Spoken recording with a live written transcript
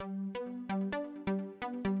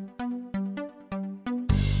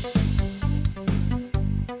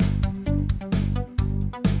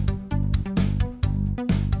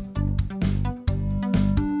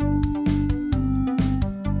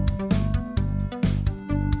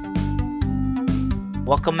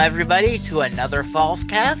Welcome everybody to another Falls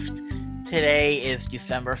Cast. Today is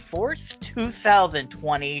December 4th,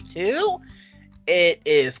 2022. It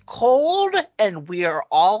is cold and we are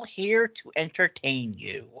all here to entertain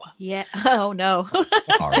you. Yeah. Oh no.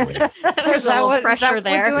 Are we? There's a little pressure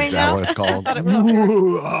there. Is that what it's called?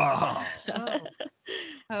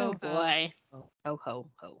 Oh boy. Ho ho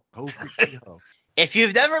ho. Ho. If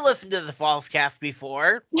you've never listened to the Falls Cast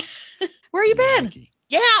before, Where you been?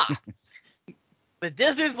 yeah. But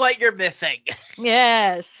this is what you're missing.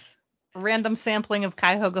 Yes. Random sampling of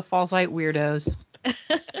Cuyahoga Fallsite weirdos.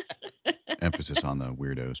 Emphasis on the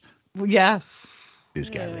weirdos. Yes.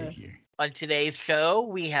 This guy right here. On today's show,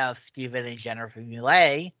 we have Stephen and Jennifer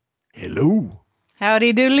Muley. Hello.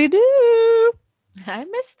 Howdy doodly doo. I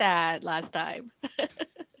missed that last time.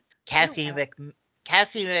 Cassie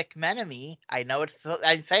McMenemy. I know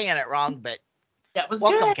I'm saying it wrong, but That was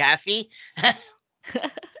welcome, good. Cassie.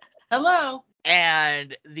 Hello.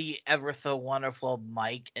 And the ever so wonderful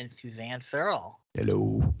Mike and Suzanne Searle.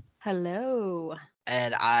 Hello. Hello.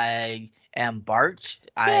 And I am Bart.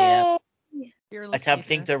 I am Fearless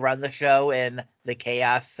attempting leader. to run the show in the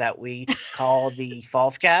chaos that we call the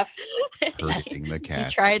Falls Cast. Hurting the You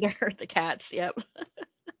cats. tried to hurt the cats. Yep.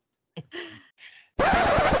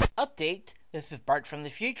 Update. This is Bart from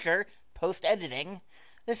the future, post-editing.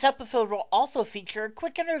 This episode will also feature a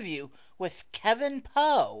quick interview with Kevin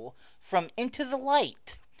Poe from Into the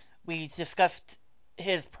Light. We discussed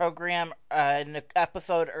his program in the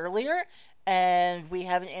episode earlier, and we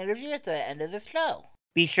have an interview at the end of the show.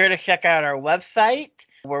 Be sure to check out our website,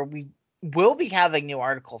 where we will be having new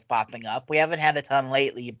articles popping up. We haven't had a ton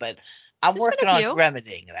lately, but I'm There's working been a on few.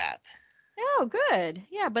 remedying that. Oh, good.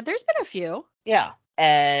 Yeah, but there's been a few. Yeah,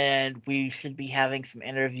 and we should be having some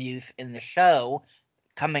interviews in the show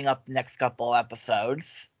coming up the next couple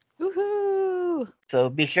episodes. Woohoo. So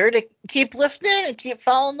be sure to keep listening and keep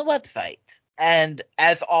following the website. And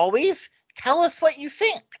as always, tell us what you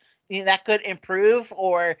think. That could improve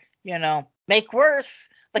or, make worse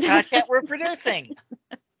the content we're producing.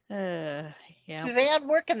 Yeah. Suzanne,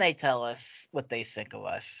 where can they tell us what they think of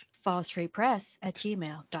us?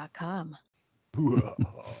 fallstreetpress@gmail.com.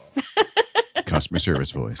 Customer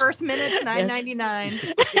service voice. First minute,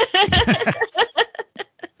 $9.99.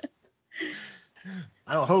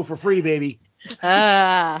 I don't hoe for free, baby.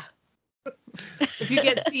 Ah. If you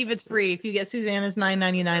get Steve, it's free. If you get Suzanne, it's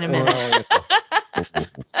 $9.99 a minute.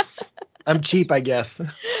 I'm cheap, I guess.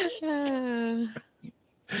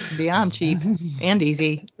 Beyond cheap and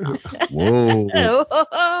easy. Whoa.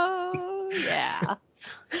 Oh, yeah.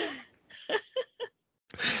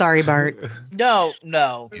 Sorry, Bart. No.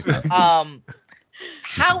 He's not-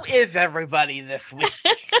 How is everybody this week?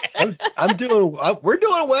 I'm doing. We're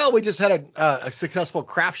doing well. We just had a successful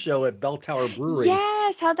craft show at Bell Tower Brewery.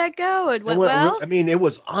 Yes, how'd that go? It went It well? I mean, it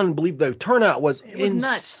was unbelievable. The turnout was was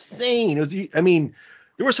nuts. insane.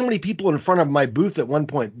 There were so many people in front of my booth at one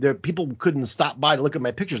point. People couldn't stop by to look at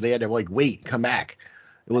my pictures. They had to wait and come back.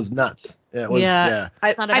 It was nuts. It was, yeah.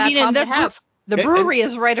 Not a bad problem to have. The brewery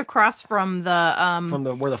is right across from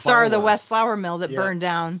the where the Star fire of the was. West flour mill that burned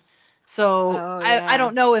down. So yeah. I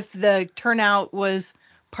don't know if the turnout was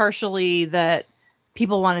partially that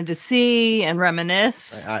people wanted to see and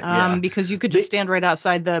reminisce, because you could just stand right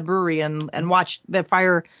outside the brewery and watch. The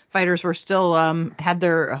firefighters were still had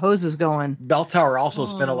their hoses going. Bell Tower also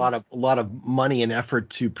spent a lot of money and effort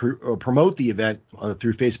to promote the event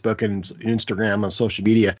through Facebook and Instagram and social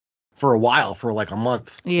media for a while, for like a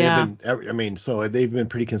month. Yeah. They've been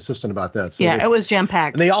pretty consistent about that. So it was jam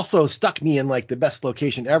packed. And they also stuck me in like the best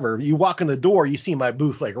location ever. You walk in the door, you see my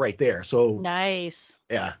booth like right there. So Nice.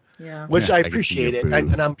 yeah. Yeah. Which Yeah, I I can see appreciate your it. booth.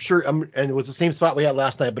 And I'm sure and it was the same spot we had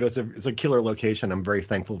last night, but it's a killer location. I'm very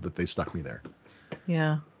thankful that they stuck me there.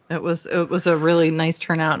 Yeah. It was a really nice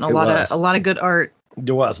turnout and It was. a lot of good art.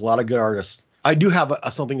 There was a lot of good artists. I do have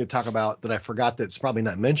something to talk about that I forgot that's probably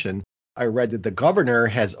not mentioned. I read that the governor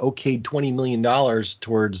has okayed $20 million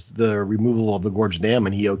towards the removal of the Gorge Dam,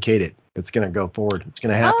 and he okayed it. It's going to go forward. It's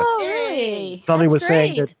going to happen. Oh, really? Somebody That's was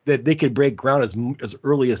saying great. that they could break ground as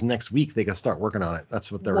early as next week. They can start working on it.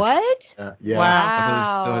 That's what they're. What? Yeah. Wow. I thought they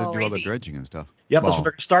still had to do all the Crazy. dredging and stuff. Yep, that's what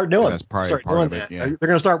they're going to start doing. That's probably Start part doing of it, that. yeah. They're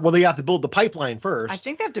going to start. Well, they have to build the pipeline first. I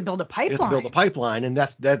think they have to build a They have to pipeline. build a pipeline, and I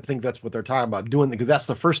think that's what they're talking about doing, because that's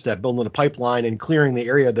the first step, building a pipeline and clearing the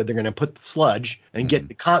area that they're going to put the sludge and get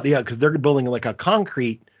the because they're building like a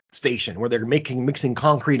concrete station where they're mixing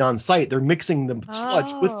concrete on site. They're mixing the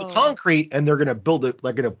sludge with the concrete, and they're going to build it.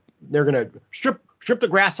 They're going to strip the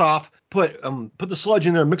grass off, put the sludge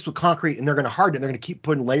in there, mixed with concrete, and they're going to harden it. They're going to keep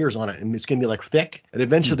putting layers on it, and it's going to be like thick. And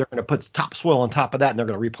eventually, they're going to put topsoil on top of that, and they're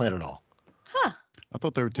going to replant it all. Huh. I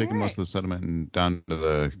thought they were taking most of the sediment and down to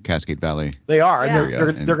the Cascade Valley. They are, Yeah.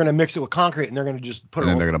 and they're going to mix it with concrete, and they're going to just put And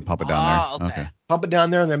then they're going to pump it down there. Okay. pump it down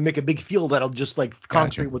there, and then make a big field that'll just like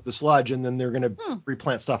concrete with the sludge, and then they're going to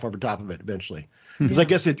replant stuff over top of it eventually. Because I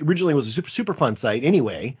guess it originally was a super fun site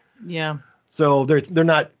anyway. Yeah. So they're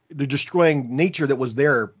destroying nature that was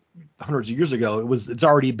there hundreds of years ago. It's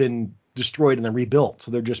already been destroyed and then rebuilt.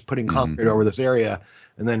 So they're just putting concrete over this area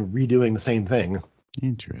and then redoing the same thing.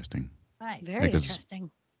 Interesting. Nice. Very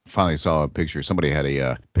interesting. Finally saw a picture. Somebody had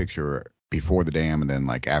a picture before the dam and then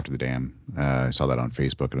like after the dam. I saw that on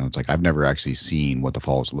Facebook, and it's like I've never actually seen what the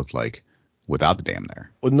falls looked like without the dam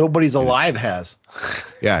there. Well, nobody's alive has.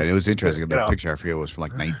 Yeah, it was interesting. The picture I forget was from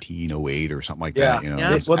like 1908 or something like that.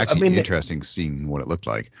 It's actually interesting seeing what it looked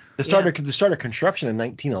like. They started construction in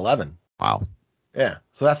 1911. Wow. Yeah,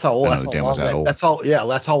 so that's how old.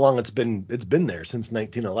 That's how long it's been there since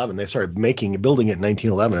 1911. They started building it in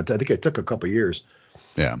 1911. I think it took a couple years.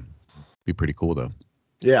 Yeah, be pretty cool though.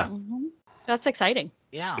 Yeah, That's exciting.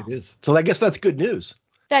 Yeah, it is. So I guess that's good news.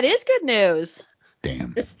 That is good news.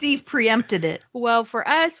 Damn. Steve preempted it. Well, for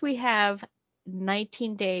us, we have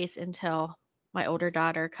 19 days until my older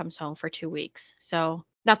daughter comes home for 2 weeks. So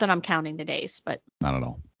not that I'm counting the days, but Not at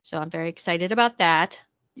all. so I'm very excited about that.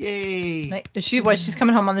 Yay. She's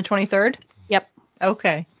coming home on the 23rd? Yep.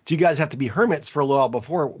 Okay. So you guys have to be hermits for a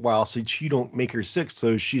while so you don't make her sick,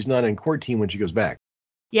 so she's not in quarantine when she goes back.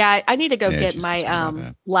 Yeah, I need to go get she's my concerned about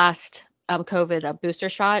that. last COVID booster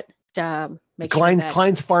shot. Make sure that...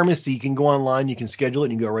 Klein's Pharmacy, you can go online, you can schedule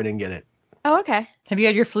it, and you go right in and get it. Oh, okay. Have you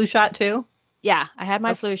had your flu shot too? Yeah, I had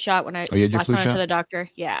my flu shot when I you had your last flu time I went shot? to the doctor.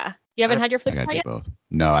 Yeah. You haven't had your flu I shot gotta do yet? both.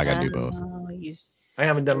 No, I gotta do both. Oh, you...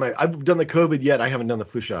 I've done the COVID yet. I haven't done the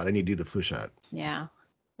flu shot. I need to do the flu shot. Yeah.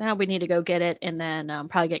 Now we need to go get it, and then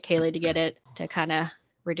probably get Kaylee to get it to kind of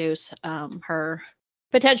reduce her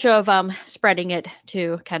potential of spreading it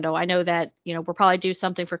to Kendall. I know that, we'll probably do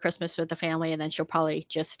something for Christmas with the family, and then she'll probably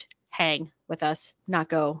just hang with us, not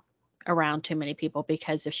go around too many people,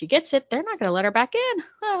 because if she gets it, they're not going to let her back in.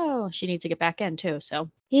 Oh, she needs to get back in too. So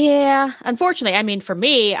yeah, unfortunately, I mean, for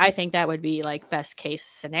me, I think that would be like best case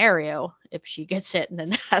scenario if she gets it and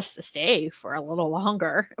then has to stay for a little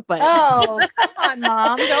longer. But oh, come on,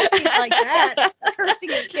 Mom, don't be like that.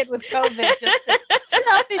 Cursing a kid with COVID.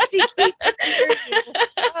 Selfishly keep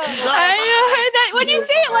when you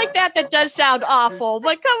say it like that, that does sound awful.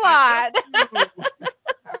 But come on.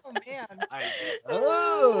 Oh man.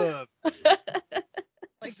 Oh.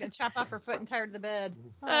 Like to chop off her foot and tie her to the bed.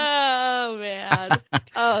 Oh man.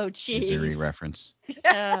 Oh jeez. Missouri reference.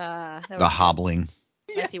 The hobbling.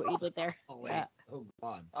 I see what you did there. Yeah. Oh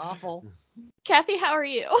God. Awful. Kathy, how are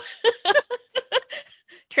you?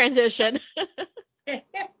 Transition.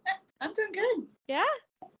 I'm doing good. Yeah.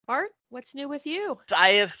 Bart, what's new with you? I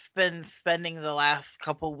have been spending the last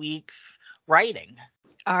couple weeks writing.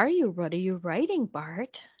 What are you writing,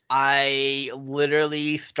 Bart? I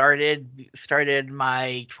literally started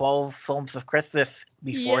my 12 films of Christmas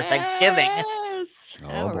before Thanksgiving. Yes.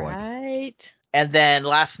 Oh, boy. All right. And then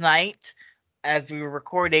last night, as we were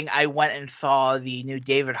recording, I went and saw the new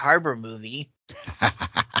David Harbour movie.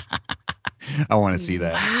 I want to see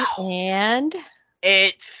that. And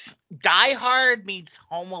It's Die Hard meets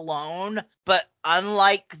Home Alone, but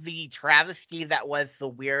unlike the travesty that was the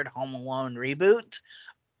weird Home Alone reboot,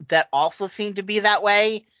 that also seemed to be that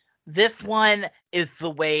way, this one is the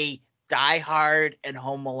way Die Hard and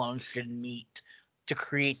Home Alone should meet to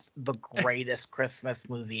create the greatest Christmas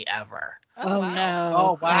movie ever. oh wow. no.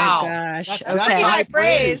 Oh wow. Oh gosh. That's Okay. high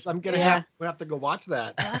praise. praise. I'm gonna Yeah. have to go watch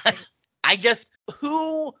that.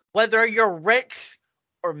 Whether you're rich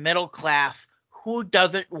or middle class, who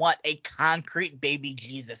doesn't want a concrete baby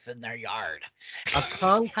Jesus in their yard? A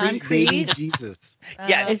concrete baby Jesus.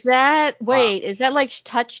 Yeah. Is that like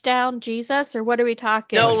Touchdown Jesus, or what are we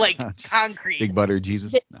talking? No, like concrete. Big butter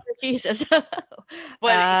Jesus. Big No. Jesus.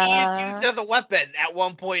 But he's used as a weapon at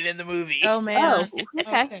one point in the movie. Oh man.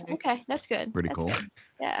 Okay, that's good. Pretty That's cool. good.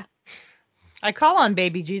 Yeah. I call on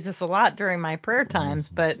baby Jesus a lot during my prayer times,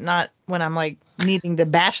 but not when I'm like needing to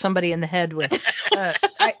bash somebody in the head with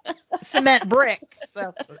cement brick.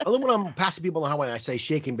 So Only when I'm passing people on the highway, I say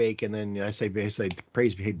shake and bake, and then I say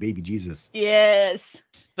praise baby Jesus. Yes.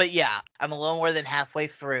 But yeah, I'm a little more than halfway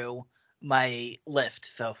through my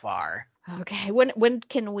list so far. Okay. When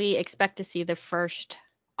can we expect to see the first?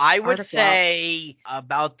 I would Article. say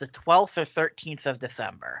about the 12th or 13th of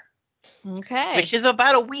December, Okay. which is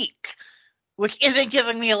about a week, which isn't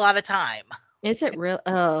giving me a lot of time. Is it real?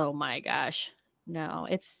 Oh my gosh. No,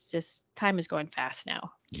 it's just time is going fast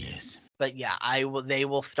now. Yes. But yeah, they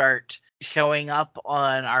will start showing up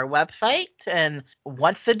on our website and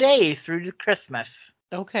once a day through to Christmas.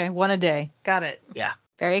 Okay, one a day. Got it. Yeah.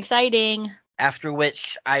 Very exciting. After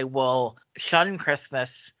which I will shun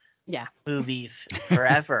Christmas movies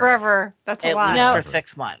forever. Forever. That's a At lot. least No. for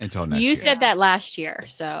 6 months. Until next You year. said that last year,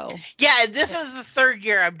 so. Yeah, this is the third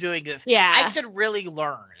year I'm doing this. Yeah. I should really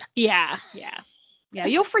learn. Yeah.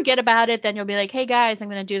 You'll forget about it, then you'll be like, hey guys, I'm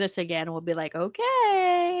gonna do this again. And we'll be like,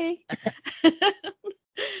 okay.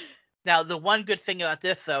 Now, the one good thing about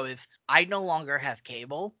this, though, is I no longer have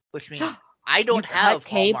cable, which means I don't You have cut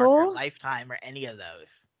Hallmark cable? or Lifetime or any of those.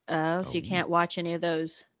 Oh, so you can't watch any of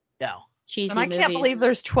those No. cheesy And I movies. can't believe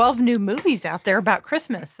there's 12 new movies out there about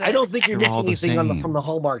Christmas. I don't think you're They're missing all the anything same. from the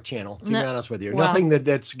Hallmark Channel, to be No. honest with you. Well- Nothing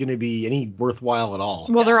that's going to be any worthwhile at all.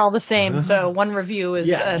 Well, they're all the same, so one review is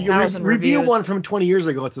Yes, a you thousand review reviews. one from 20 years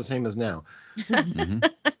ago, it's the same as now. Mhm.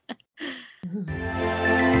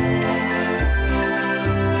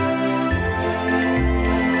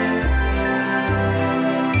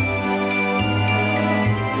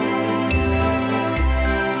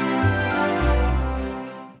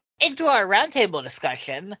 Into our roundtable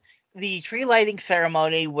discussion, the tree lighting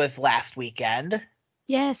ceremony was last weekend.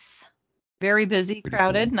 Yes. Very busy, Pretty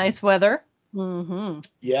crowded, cool. nice weather. Mm-hmm.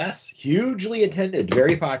 Yes, hugely attended,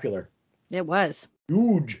 very popular. It was.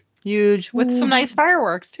 Huge. Huge, with some nice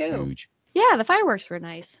fireworks, too. Huge. Yeah, the fireworks were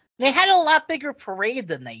nice. They had a lot bigger parade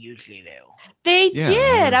than they usually do. They Yeah, did.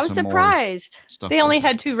 yeah, I was some more surprised. Stuff They only with it.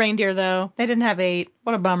 had 2 reindeer, though. They didn't have 8.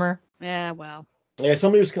 What a bummer. Yeah, well. Yeah,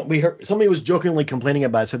 somebody was jokingly complaining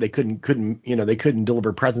about it, said they couldn't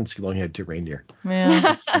deliver presents because they only had 2 reindeer.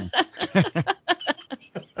 Yeah.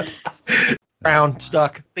 Brown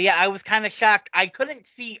stuck. But yeah, I was kind of shocked. I couldn't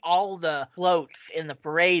see all the floats in the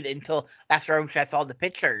parade until after I saw the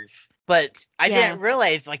pictures. But I didn't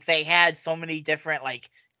realize they had so many different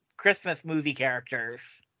Christmas movie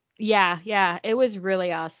characters. Yeah, it was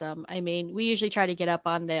really awesome. I mean, we usually try to get up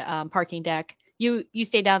on the parking deck. You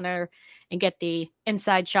stay down there and get the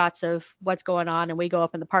inside shots of what's going on, and we go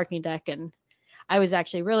up in the parking deck. And I was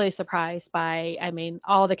actually really surprised by,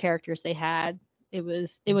 all the characters they had. It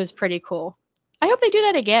was pretty cool. I hope they do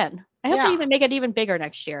that again. I hope they even make it even bigger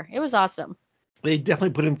next year. It was awesome. They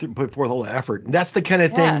definitely put forth a lot of effort. And that's the kind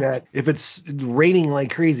of thing that if it's raining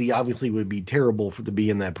like crazy, obviously would be terrible to be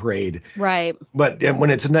in that parade. Right. But when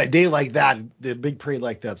it's a day like that, the big parade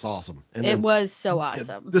like that's awesome. And it was so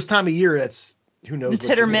awesome. This time of year, that's who knows. It's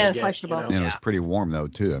hit or miss. Questionable. And it was pretty warm though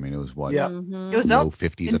too. I mean, it was what? Yeah. Mm-hmm. It was low up.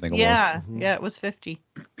 50s, I think it was. Yeah, it was 50.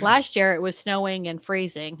 Last year it was snowing and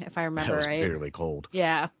freezing, if I remember It was right. bitterly cold.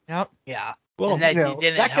 Yeah. Yep. Yeah. Well, And that that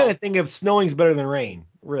didn't kind of thing of snowing's better than rain,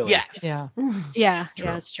 really. Yeah. Yeah. Yeah, True.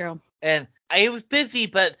 that's true. And it was busy,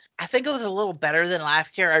 but I think it was a little better than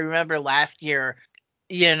last year. I remember last year,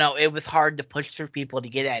 it was hard to push through people to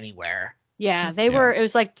get anywhere. Yeah, it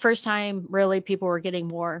was like the first time really people were getting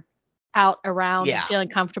more out around and feeling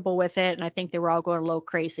comfortable with it. And I think they were all going a little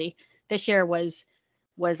crazy. This year was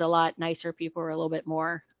a lot nicer. People were a little bit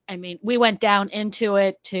more. I mean, we went down into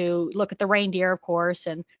it to look at the reindeer, of course,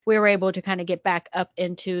 and we were able to kind of get back up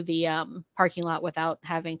into the parking lot without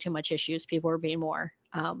having too much issues. People were being more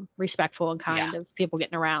respectful and kind of people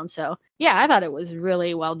getting around. So, yeah, I thought it was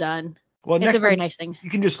really well done. Well, It's a very nice thing. You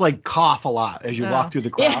can just cough a lot as you walk through the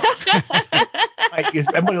crowd.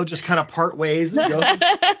 Everybody will just kind of part ways and go.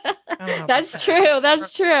 That's true.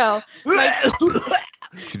 That's true.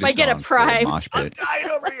 Might get a prime. Mosh pit.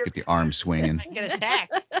 Get the arm swinging. Might get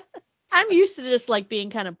attacked. I'm used to just being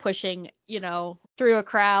kind of pushing, through a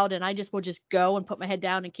crowd, and I will just go and put my head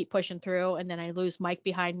down and keep pushing through, and then I lose Mike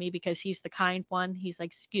behind me because he's the kind one. He's like,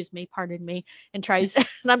 "Excuse me, pardon me," and tries, and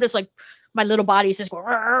I'm just my little body's just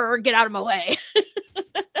going, "Get out of my way."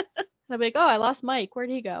 And I'm like, "Oh, I lost Mike. Where'd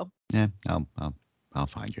he go?" Yeah, I'll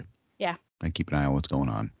find you. Yeah. And keep an eye on what's going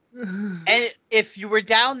on. And if you were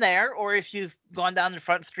down there, or if you've gone down the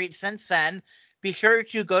front street since then, be sure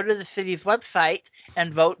to go to the city's website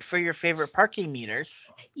and vote for your favorite parking meters.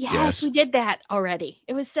 Yes, we did that already.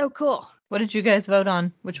 It was so cool. What did you guys vote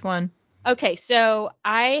on? Which one? Okay, so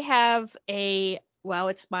I have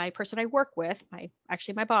it's my person I work with, my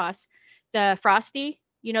boss, the Frosty,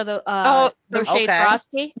 the Shade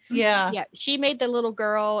Frosty. Yeah. Yeah, she made the little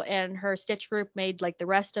girl, and her Stitch group made the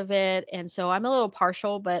rest of it, and so I'm a little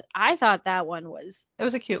partial, but I thought that one was It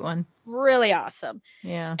was a cute one. really awesome.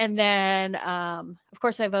 Yeah. And then of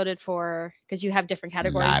course I voted for, because you have different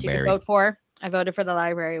categories you Library. can vote for. I voted for the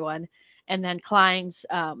library one, and then Klein's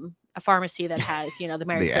a pharmacy that has the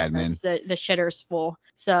Merry The Christmas, the shitters full.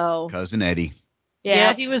 So Cousin Eddie.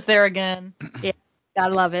 yeah, he was there again.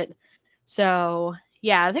 gotta love it. So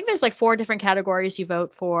yeah, I think there's 4 different categories you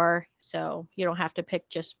vote for. So you don't have to pick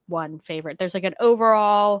just one favorite. There's like an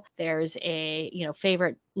overall, there's a,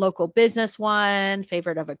 favorite local business one,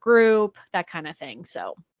 favorite of a group, that kind of thing.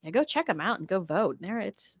 So yeah, go check them out and go vote.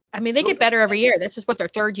 They get better every year. This is what, their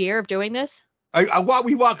third year of doing this?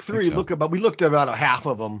 We walked through, we looked at about a half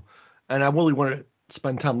of them, and I really wanted to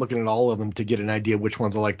spend time looking at all of them to get an idea which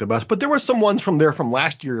ones I like the best. But there were some ones from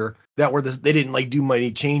last year that were they didn't do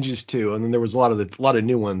many changes to, and then there was a lot of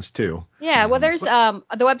new ones too. Yeah, well, there's the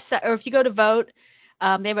website, or if you go to vote,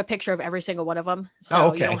 they have a picture of every single one of them,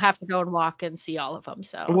 so you don't have to go and walk and see all of them.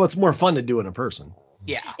 So well, it's more fun to do it in person.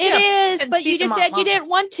 Yeah, it is, but you just said you didn't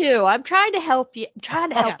want to. I'm trying to help you. I'm trying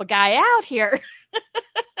to help a guy out here.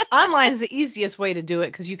 Online is the easiest way to do it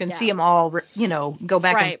because you can see them all, go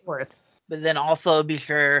back and forth. But then also be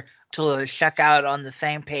sure to check out on the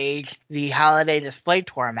same page the Holiday Display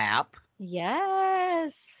Tour map.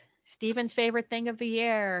 Yes. Steven's favorite thing of the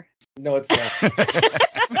year. No, it's not.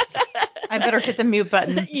 I better hit the mute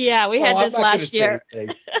button. Yeah, we had this last year.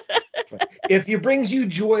 If it brings you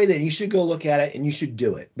joy, then you should go look at it and you should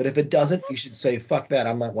do it. But if it doesn't, you should say, fuck that.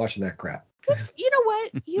 I'm not watching that crap. You know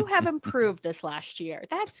what? You have improved this last year.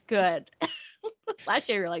 That's good. Last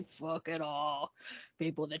year, you're like, fuck it all.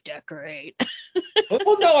 People that decorate.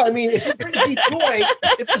 Well, no, I mean, if it brings you joy,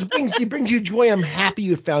 brings you joy, I'm happy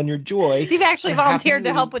you found your joy. Steve actually volunteered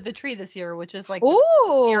to help with the tree this year, which is like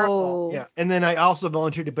miracle. Yeah, and then I also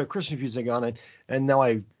volunteered to put Christmas music on it, and now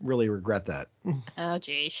I really regret that. Oh,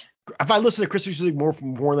 geez. If I listen to Christmas music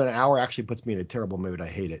more than an hour, it actually puts me in a terrible mood. I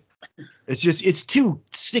hate it. It's too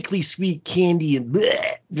sickly sweet candy and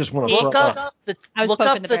bleh, just want to look up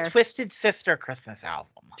the Twisted Sister Christmas album.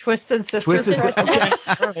 Twisted Sister. Okay.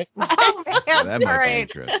 All right. That might be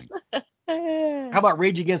interesting. How about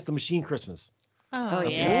Rage Against the Machine Christmas? Oh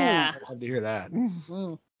yeah. I'd love to hear that.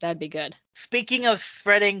 That'd be good. Speaking of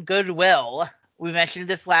spreading goodwill, we mentioned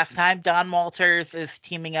this last time. Don Walters is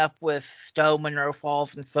teaming up with Stowe, Monroe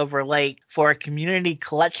Falls, and Silver Lake for a community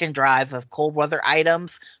collection drive of cold weather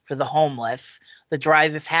items for the homeless. The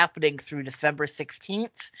drive is happening through December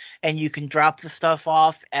 16th, and you can drop the stuff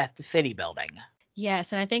off at the city building.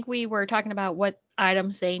 Yes, and I think we were talking about what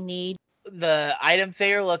items they need. The items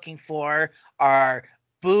they are looking for are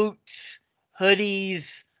boots,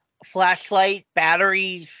 hoodies, flashlight,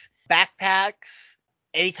 batteries, backpacks,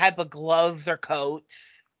 any type of gloves or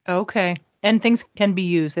coats. Okay. And things can be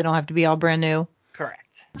used. They don't have to be all brand new.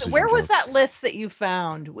 Correct. Where was that list that you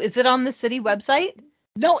found? Is it on the city website?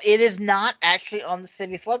 No, it is not actually on the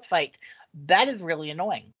city's website. That is really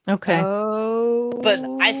annoying. Okay. Oh. But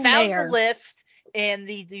I found the list in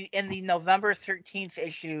the November 13th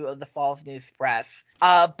issue of the Falls News Press.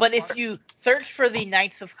 But if you search for the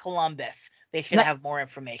Knights of Columbus, they should have more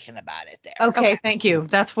information about it there. Okay, thank you.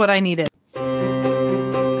 That's what I needed.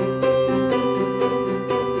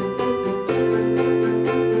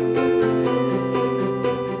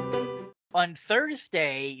 On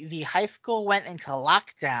Thursday, the high school went into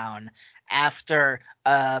lockdown after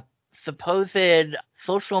a supposed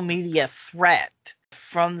social media threat.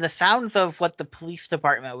 From the sounds of what the police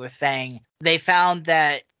department was saying, they found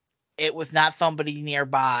that it was not somebody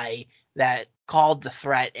nearby that called the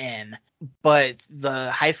threat in, but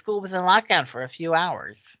the high school was in lockdown for a few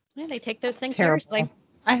hours. Yeah, they take those things seriously.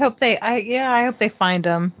 I hope they find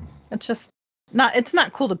them. It's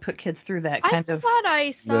not cool to put kids through that kind of. I thought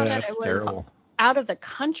I saw that it was terrible. Out of the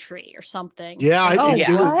country or something. Yeah,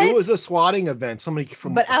 it was a swatting event. Somebody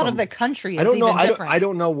out of the country. I don't know. I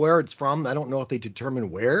don't know where it's from. I don't know if they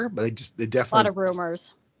determined where, but they definitely. A lot of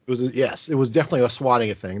rumors. It was definitely a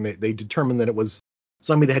swatting thing. They determined that it was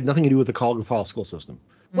somebody that had nothing to do with the Colgan Falls school system.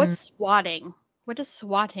 What's swatting? What does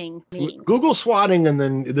swatting mean? Google swatting, and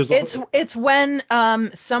then it's when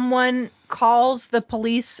someone calls the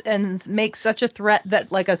police and makes such a threat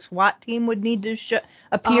that like a SWAT team would need to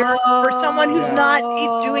appear for someone who's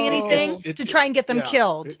not doing anything to try and get them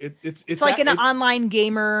killed. It's like an online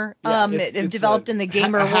gamer. It developed in the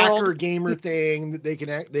gamer world. Hacker gamer thing.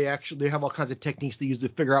 They have all kinds of techniques they use to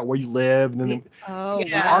figure out where you live, and then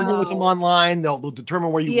they argue with them online. They'll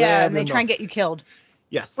determine where you live. Yeah, and they try and get you killed.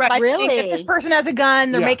 Yes. Right. Really? If this person has a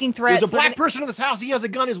gun, they're making threats. There's a black person in this house. He has a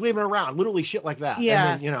gun. He's waving around. Literally shit like that.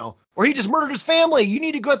 Yeah. And then, or he just murdered his family. You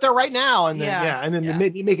need to go out there right now. And then,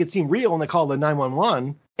 they make it seem real, and they call the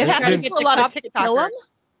 911. It happens to a lot of TikTokers.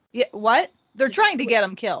 Yeah. What? They're trying to get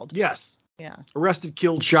them killed. Yes. Yeah. Arrested,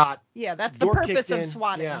 killed, shot. Yeah. That's the purpose of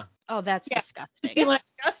swatting. Yeah. Oh, that's disgusting. It's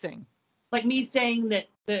disgusting. Like me saying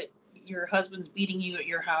that your husband's beating you at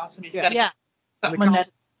your house and he's got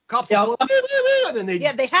cops and then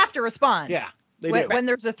they have to respond. Yeah, they do. When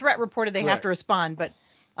there's a threat reported, they have to respond. But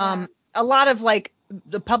a lot of like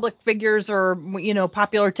the public figures or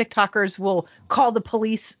popular TikTokers will call the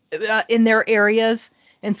police in their areas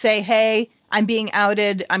and say, hey, I'm being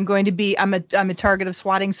outed. I'm a target of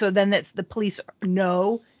swatting. So then the police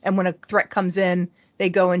know, and when a threat comes in, they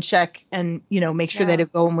go and check and make sure they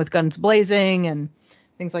don't go in with guns blazing and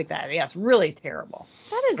things like that. Yeah, it's really terrible.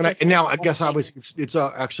 That is. And now I guess obviously it's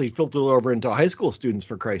actually filtered over into high school students,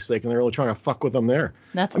 for Christ's sake, and they're really trying to fuck with them there.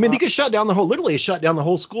 That's. They could shut down literally shut down the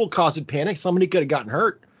whole school, causing panic. Somebody could have gotten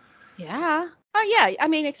hurt. Yeah. Oh yeah.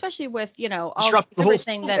 Especially with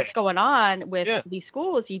everything that's going on with these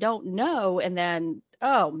schools, you don't know, and then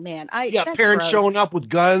man, that's parents gross. showing up with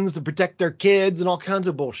guns to protect their kids and all kinds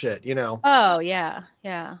of bullshit. Oh yeah,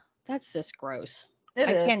 that's just gross. I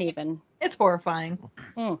can't even. It's horrifying.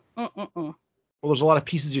 Well, there's a lot of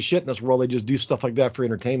pieces of shit in this world. They just do stuff like that for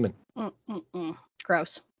entertainment.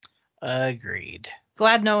 Gross. Agreed.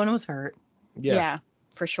 Glad no one was hurt. Yes. Yeah,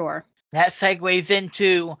 for sure. That segues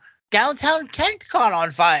into downtown Kent caught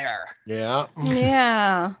on fire. Yeah.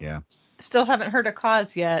 Yeah. Yeah. Still haven't heard a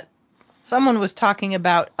cause yet. Someone was talking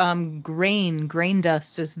about grain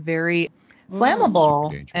dust is very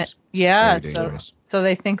flammable. So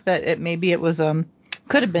they think that it was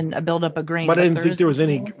could have been a buildup of grain. But I didn't think there was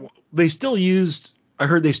any. They still used. I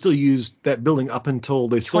heard they still used that building up until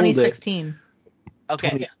they sold it. 2016.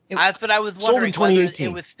 Okay. But I was wondering whether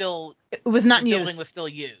it was still. It was not the used. building was still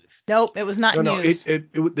used. Nope, it was not used.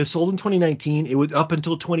 They sold in 2019. It was up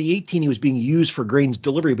until 2018. It was being used for grains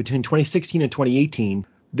delivery. Between 2016 and 2018,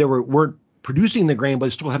 they weren't producing the grain,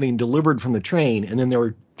 but still having delivered from the train, and then they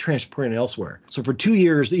were transporting it elsewhere. So for 2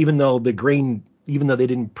 years, even though they didn't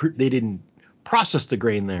process the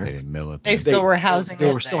grain there, they didn't mill it. They still were housing it.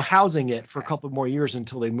 They were still housing it for a couple more years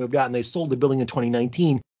until they moved out, and they sold the building in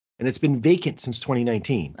 2019, and it's been vacant since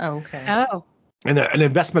 2019. Oh, okay. Oh. And an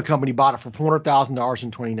investment company bought it for $400,000 in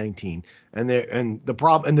 2019. And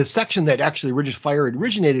the section that actually fire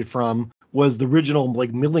originated from was the original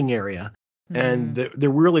milling area. Mm-hmm. And there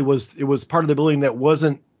really was part of the building that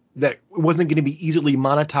wasn't going to be easily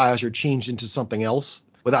monetized or changed into something else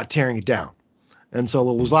without tearing it down. And so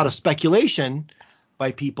there was a lot of speculation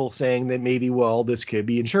by people saying that maybe, this could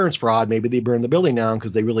be insurance fraud. Maybe they burned the building down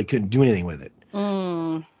because they really couldn't do anything with it.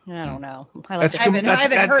 I don't know. I haven't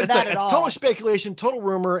heard that at all. It's total speculation, total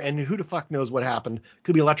rumor, and who the fuck knows what happened. It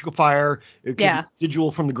could be electrical fire. It could be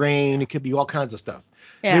residual from the grain. It could be all kinds of stuff.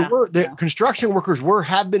 Yeah. Construction workers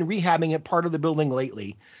have been rehabbing it part of the building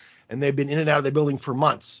lately, and they've been in and out of the building for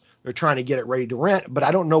months. They're trying to get it ready to rent, but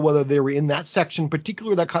I don't know whether they were in that section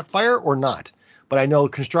particular that caught fire or not. But I know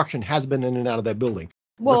construction has been in and out of that building.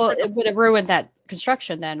 Well, it would have ruined that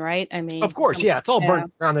construction then, right? Of course, it's all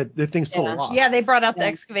burnt down. The thing's total loss. Yeah, they brought out the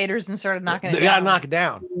excavators and started knocking it down. They got to knock it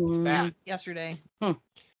down. It's bad. Yesterday.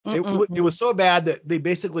 It was so bad that they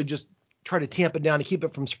basically just tried to tamp it down to keep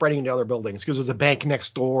it from spreading into other buildings because there's a bank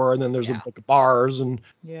next door and then there's bars and.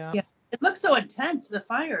 Yeah. It looks so intense, the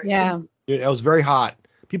fire. Yeah. It was very hot.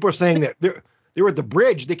 People are saying that they were at the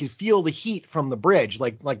bridge. They could feel the heat from the bridge,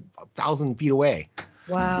 like 1,000 feet away.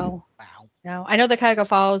 Wow. No, I know the Cuyahoga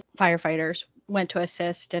Falls firefighters went to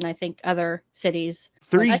assist, and I think other cities.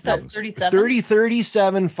 37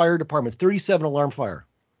 fire departments, 37 alarm fire.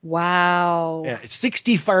 Wow. Yeah,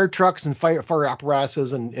 60 fire trucks and fire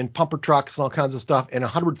apparatuses and pumper trucks and all kinds of stuff, and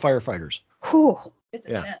 100 firefighters. Whew. It's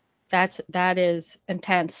intense. That is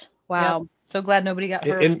intense. Wow. Yep. So glad nobody got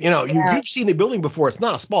hurt. And you've seen the building before. It's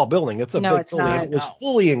not a small building. It's a big building. Not. It was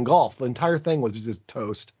fully engulfed. The entire thing was just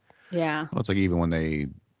toast. Yeah. Well, it's like even when they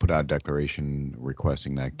put out a declaration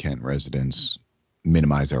requesting that Kent residents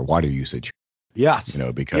minimize their water usage. Yes.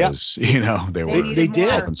 Because they did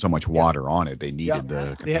pumping so much water on it. They needed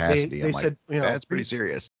the capacity. They said, that's pretty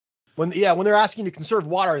serious. When they're asking to conserve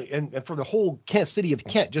water and for the whole city of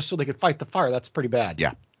Kent just so they could fight the fire, that's pretty bad.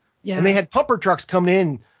 Yeah. And they had pumper trucks coming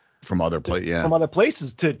in from other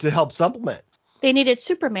places to help supplement. They needed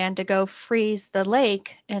Superman to go freeze the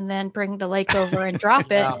lake and then bring the lake over and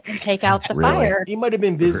drop it and take out the fire. He might have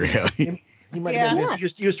been busy. Really? He might have been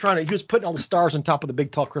busy. He was putting all the stars on top of the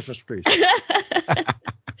big tall Christmas trees.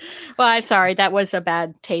 Well, I'm sorry, that was a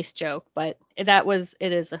bad taste joke, but it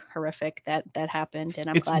is horrific that happened,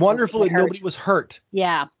 and it's wonderful that nobody was hurt.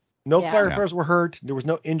 Yeah. No firefighters were hurt. There was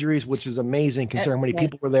no injuries, which is amazing considering how many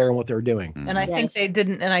people were there and what they were doing. And I think they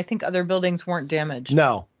didn't, and I think other buildings weren't damaged.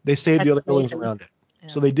 No, they saved the other buildings around it. Yeah.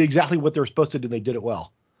 So they did exactly what they were supposed to do. They did it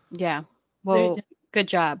well. Yeah. Well, good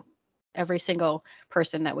job. Every single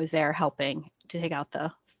person that was there helping to take out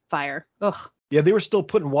the fire. Ugh. Yeah, they were still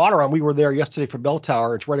putting water on. We were there yesterday for Bell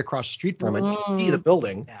Tower. It's right across the street from it. You can see the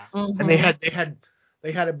building. Yeah. Mm-hmm. And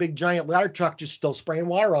they had a big giant ladder truck just still spraying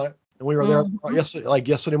water on it. And we were there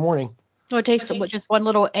yesterday morning. Well, it takes just one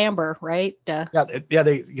little amber, right? They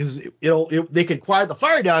could quiet the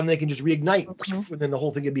fire down and they can just reignite, and then the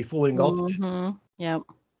whole thing could be fully engulfed. Yep.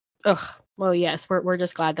 Ugh. Well, yes, we're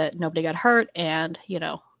just glad that nobody got hurt, and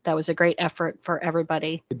that was a great effort for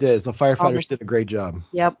everybody. It is. The firefighters did a great job.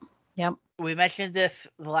 Yep. We mentioned this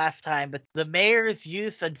the last time, but the Mayor's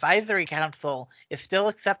Youth Advisory Council is still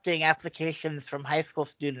accepting applications from high school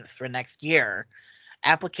students for next year.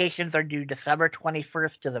 Applications are due December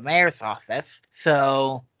 21st to the mayor's office.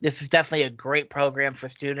 So this is definitely a great program for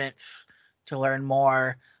students to learn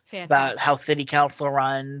more about how city council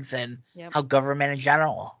runs and how government in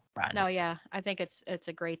general runs. No, yeah, I think it's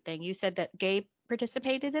a great thing. You said that Gabe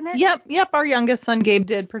participated in it? Yep. Our youngest son Gabe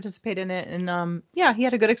did participate in it, and he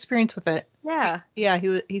had a good experience with it. Yeah.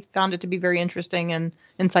 He found it to be very interesting and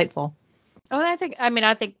insightful. Oh, I think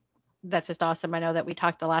that's just awesome. I know that we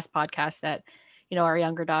talked the last podcast that our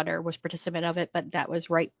younger daughter was participant of it, but that was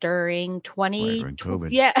right during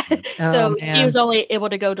COVID. Yeah. So he was only able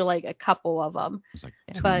to go to like a couple of them. It was like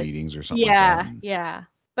 2 meetings or something. Yeah.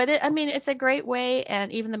 But it's a great way,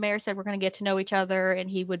 and even the mayor said we're going to get to know each other, and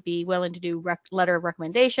he would be willing to do letter of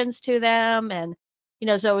recommendations to them, and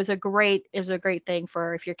so it was a great thing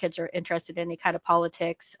for if your kids are interested in any kind of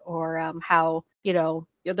politics or how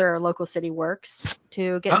their local city works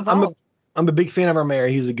to get involved. I'm a big fan of our mayor.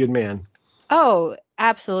 He's a good man. Oh,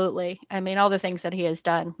 absolutely. I mean, all the things that he has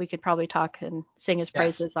done, we could probably talk and sing his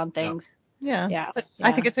praises on things. Yeah.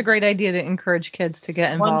 I think it's a great idea to encourage kids to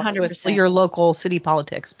get involved 100%. With your local city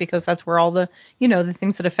politics, because that's where all the, the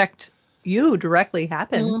things that affect you directly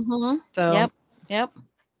happen. Mm-hmm. So, yep.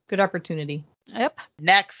 Good opportunity. Yep.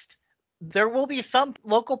 Next, there will be some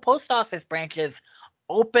local post office branches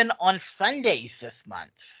open on Sundays this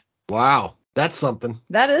month. Wow. That's something.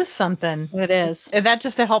 That is something. It is. Is that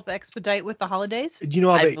just to help expedite with the holidays? Do you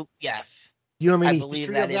know how yes. Do you know any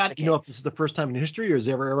history of that? Do you know if this is the first time in history, or has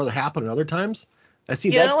it ever happened in other times?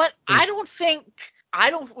 You know what? I don't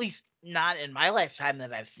at least not in my lifetime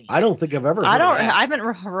that I've seen. I don't think I've ever. I haven't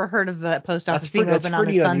ever heard of the post office being open on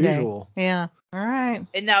a Sunday. Unusual. Yeah. All right.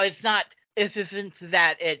 And now it isn't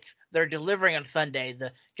that they're delivering on Sunday.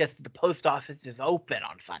 Just the post office is open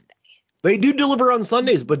on Sunday. They do deliver on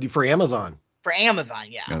Sundays, but for Amazon. For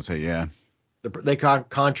Amazon, yeah. I'll say yeah. They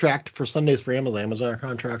contract for Sundays for Amazon. Amazon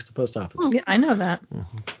contracts the post office. Yeah, I know that.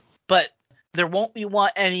 Mm-hmm. But there won't be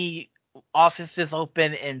any offices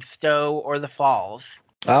open in Stowe or the Falls.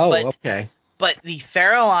 Oh, okay. But the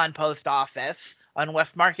Farallon post office on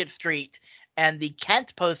West Market Street and the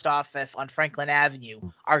Kent post office on Franklin Avenue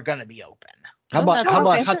are going to be open. How about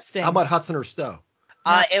Hudson or Stowe?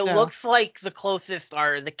 It looks like the closest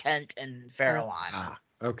are the Kent and Farallon.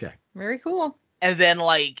 Okay. Very cool. And then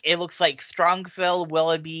it looks like Strongsville,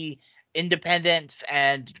 Willoughby, Independence,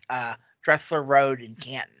 and Dressler Road in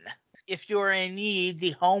Canton. If you're in need,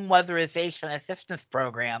 the Home Weatherization Assistance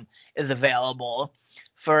Program is available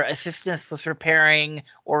for assistance with repairing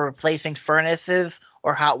or replacing furnaces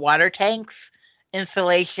or hot water tanks,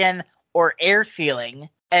 insulation, or air sealing.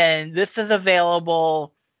 And this is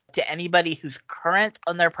available to anybody who's current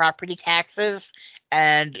on their property taxes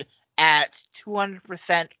and at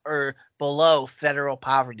 200% or below federal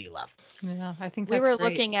poverty level. Yeah, I think we were great.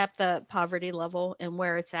 Looking at the poverty level and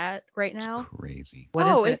where it's at right now. It's crazy. What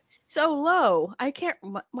is it? It's so low. I can't.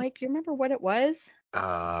 Mike, you remember what it was?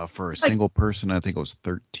 For a single person, I think it was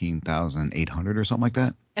 13,800 or something like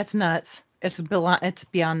that. It's nuts. It's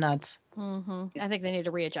beyond nuts. Mm-hmm. I think they need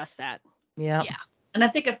to readjust that. Yeah. And I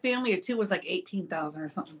think a family of two was like 18,000 or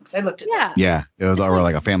something. Because I looked at that. Yeah, it was over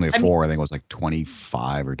like a family of four. I think it was like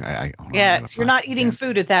 25 or. You're not eating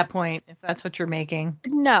food at that point if that's what you're making.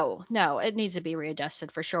 No, it needs to be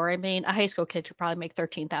readjusted for sure. I mean, a high school kid could probably make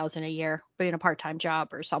 13,000 a year, being a part-time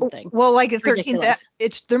job or something. Well, like at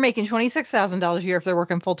 13,000, they're making $26,000 a year if they're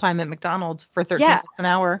working full-time at McDonald's for $13 an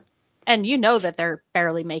hour. And that they're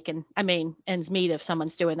barely making, ends meet if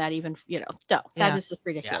someone's doing that even, that is just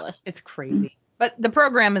ridiculous. Yeah, it's crazy. But the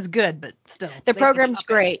program is good, but still. The program's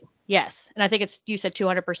great. Yes. And I think you said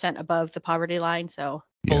 200% above the poverty line. So.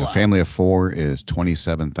 Yeah, a family of four is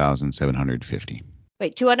 27,750.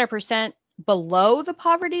 Wait, 200% below the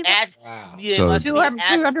poverty line? Wow. So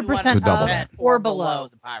 200% above or below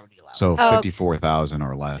the poverty level. So 54,000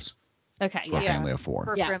 or less. Okay. For a family of four.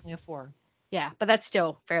 For a family of four. Yeah, but that's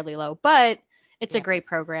still fairly low. But it's a great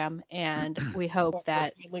program, and we hope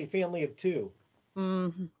that. Family of two.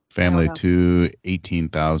 Mm-hmm. Family of two,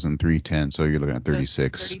 18,310. So you're looking at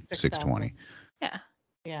 36,620. Yeah.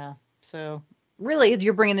 Yeah. So really,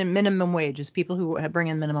 you're bringing in minimum wage. It's people who bring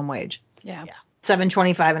in minimum wage. Yeah.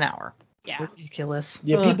 $7.25 an hour. Yeah. Ridiculous.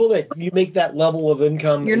 Yeah. People that you make that level of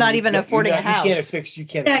income. You're not even affording a house. You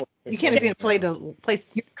can't You can't even place.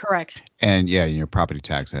 Correct. And yeah, your property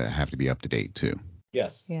tax have to be up to date too.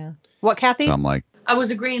 Yes. Yeah. What, Kathy? So I'm like, I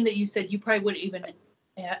was agreeing that you said you probably wouldn't even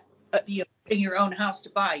be in your own house to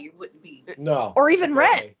buy. You wouldn't be. No. Or even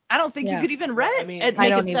rent. Okay. I don't think you could even rent I mean, at I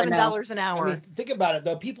making don't even know. $7 an hour. I mean, think about it.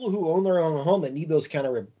 The people who own their own home that need those kind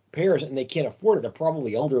of repairs and they can't afford it, they're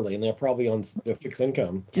probably elderly and they're probably on the fixed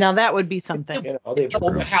income. Now that would be something. You know, they've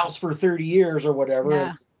owned the house for 30 years or whatever.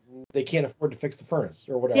 Yeah. And they can't afford to fix the furnace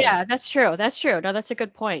or whatever. Yeah, that's true. That's true. No, that's a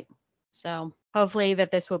good point. So hopefully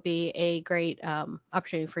that this will be a great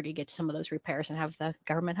opportunity for you to get some of those repairs and have the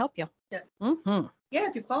government help you. Yeah. Mm-hmm. Yeah,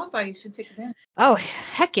 if you qualify, you should take advantage. Oh,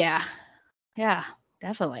 heck yeah. Yeah,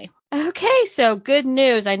 definitely. Okay, so good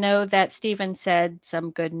news. I know that Steven said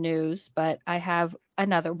some good news, but I have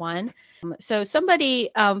another one. So somebody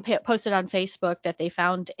posted on Facebook that they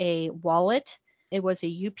found a wallet. It was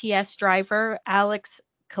a UPS driver, Alex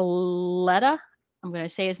Coletta. I'm going to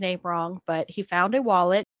say his name wrong, but he found a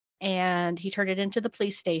wallet and he turned it into the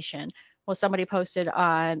police station. Well, somebody posted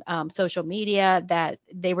on social media that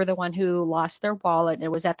they were the one who lost their wallet and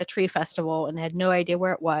it was at the tree festival and had no idea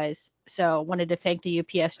where it was. So wanted to thank the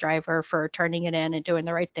UPS driver for turning it in and doing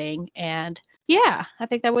the right thing. And yeah, I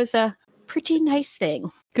think that was a pretty nice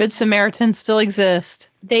thing. Good Samaritans still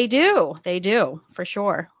exist. They do, for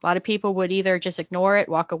sure. A lot of people would either just ignore it,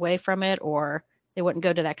 walk away from it, or they wouldn't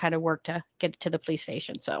go to that kind of work to get it to the police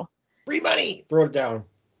station. So Free money. Throw it down.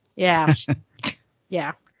 yeah,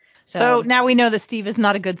 yeah. So now we know that Steve is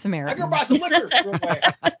not a good I Samaritan. go buy some liquor. Throw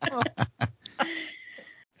it away.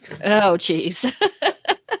 Oh, jeez.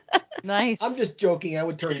 Nice. I'm just joking. I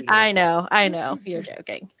would turn you. I know. You're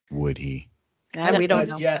joking. would he? We don't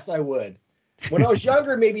know. Yes, I would. When I was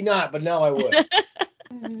younger, maybe not, but now I would.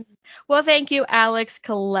 Well, thank you, Alex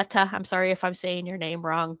Coletta. I'm sorry if I'm saying your name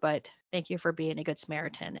wrong, but thank you for being a good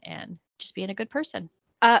Samaritan and just being a good person.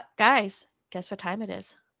 Guys, guess what time it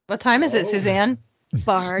is? What time is it, Suzanne?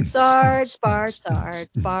 Bards arts, Bards arts,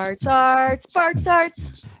 Bards arts, Bards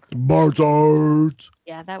arts. Bards arts.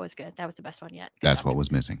 Yeah, that was good. That was the best one yet. That's what was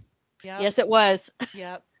missing. Yep. Yes, it was.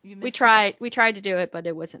 Yep. We tried to do it, but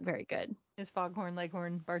it wasn't very good. His foghorn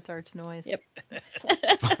leghorn Bart's arts noise. Yep.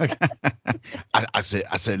 I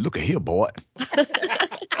said, look at here, boy.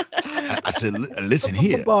 I said, listen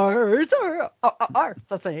here. Bart's arts,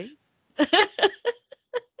 I say.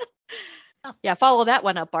 Yeah, follow that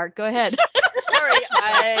one up, Bart. Go ahead. Sorry,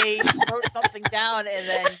 I wrote something down and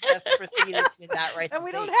then just proceeded to not write. And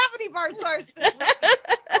we don't have any Bart's arts. Oh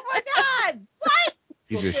my God! What?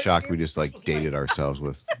 He's just shocked we just like dated ourselves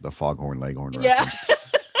with the foghorn leghorn Yeah. reference.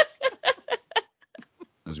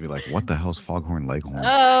 I was be like, what the hell's foghorn leghorn?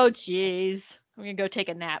 Oh, jeez. I'm going to go take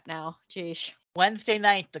a nap now. Jeez. Wednesday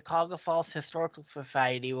night, the Cuyahoga Falls Historical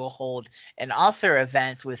Society will hold an author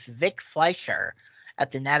event with Vic Fleischer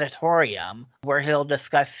at the Natatorium, where he'll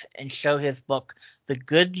discuss and show his book, The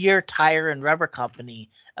Goodyear Tire and Rubber Company,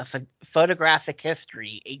 a Photographic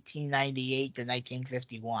History, 1898 to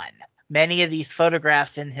 1951. Many of these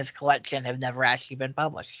photographs in his collection have never actually been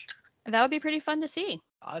published. That would be pretty fun to see.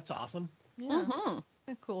 Oh, that's awesome. Yeah. Mm-hmm.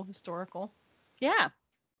 A cool historical Yeah.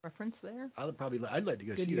 reference there. I'd like to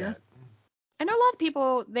go see Goodyear. that. I know a lot of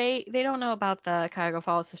people, they don't know about the Cuyahoga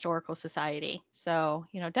Falls Historical Society. So,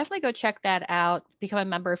 definitely go check that out. Become a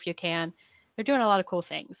member if you can. They're doing a lot of cool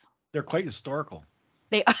things. They're quite historical.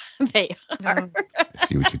 They are. I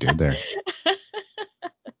see what you did there.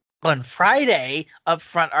 On Friday,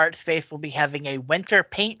 Upfront Art Space will be having a winter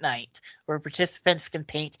paint night where participants can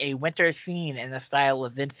paint a winter scene in the style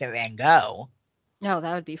of Vincent van Gogh. No,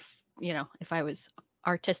 that would be, if I was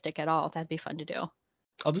artistic at all, that'd be fun to do.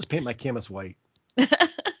 I'll just paint my canvas white.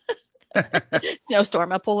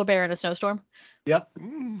 Snowstorm, a polar bear in a snowstorm. Yep.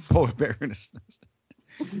 Polar bear in a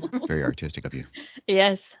snowstorm. Very artistic of you.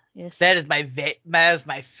 Yes. That is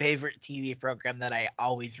my favorite TV program that I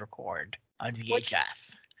always record on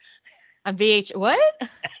VHS. On VH, what?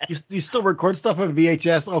 You still record stuff on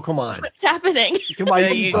VHS? Oh, come on. What's happening? Come on. You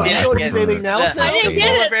You did don't it. say anything now? The I didn't get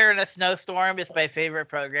Polar it. Bear in a Snowstorm is my favorite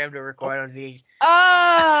program to record on VHS.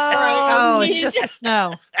 Oh, Oh, it's just the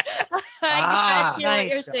snow. I see what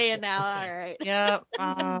nice. you're saying now. All right. Yep.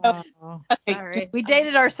 Sorry. We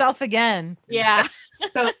dated ourselves again. Yeah.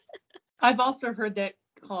 So I've also heard that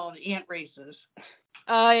called ant races.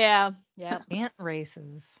 Oh, yeah. Yeah. Ant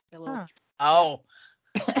races. Huh. Oh,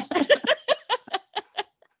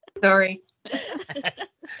 Sorry.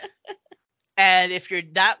 and if you're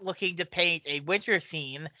not looking to paint a winter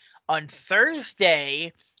scene, on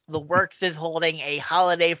Thursday, the Works is holding a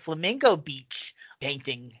holiday Flamingo Beach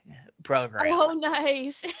painting program. Oh,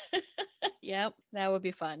 nice. Yep. That would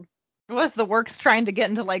be fun. Was the works trying to get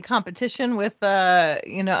into like competition with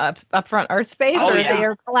Upfront Art Space, Oh, or yeah. they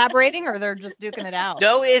are collaborating, or they're just duking it out?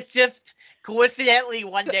 No, it's just coincidentally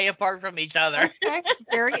one day apart from each other. Okay,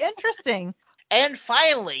 very interesting. And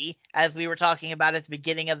finally, as we were talking about at the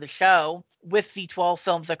beginning of the show, with the 12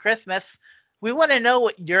 films of Christmas, we want to know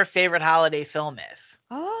what your favorite holiday film is.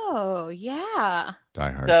 Oh, yeah.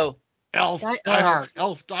 Die Hard. So, Elf, Die- Die Hard.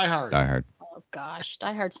 Elf, Die Hard. Die Hard. Oh, gosh.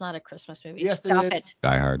 Die Hard's not a Christmas movie. Yes, Stop it is. it.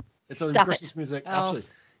 Die Hard. It's on Stop Christmas it. music. Elf. Actually.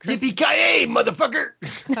 Yippee-ki-yay, motherfucker!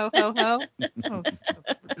 Ho ho ho. Oh,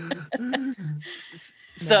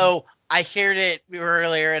 so I shared it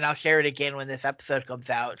earlier, and I'll share it again when this episode comes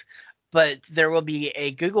out. But there will be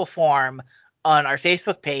a Google form on our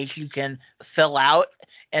Facebook page you can fill out,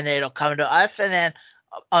 and it'll come to us. And then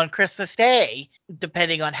on Christmas Day,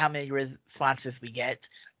 depending on how many responses we get,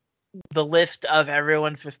 the list of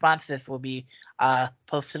everyone's responses will be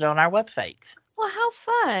posted on our website. Well, how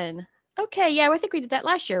fun. Okay, yeah, I think we did that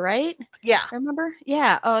last year, right? Yeah. Remember?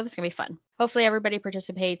 Yeah. Oh, this is going to be fun. Hopefully everybody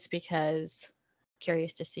participates because I'm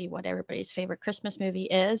curious to see what everybody's favorite Christmas movie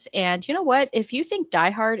is. And you know what? If you think Die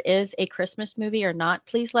Hard is a Christmas movie or not,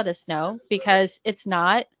 please let us know because it's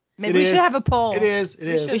not. Maybe we should have a poll. It is. It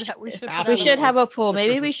is. We should We should have a poll. It's a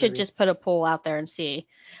Maybe we Christmas should movie. just put a poll out there and see.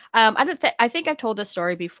 I think I've told this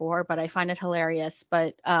story before, but I find it hilarious.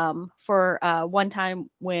 But for one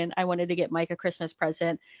time when I wanted to get Mike a Christmas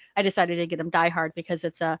present, I decided to get him Die Hard because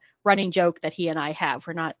it's a running joke that he and I have.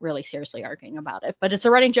 We're not really seriously arguing about it, but it's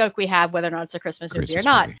a running joke we have whether or not it's a Christmas movie or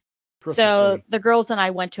not. movie. Christmas So movie. the girls and I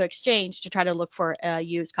went to exchange to try to look for a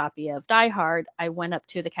used copy of Die Hard. I went up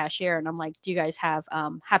to the cashier and I'm like, do you guys have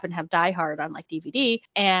happen to have Die Hard on like DVD?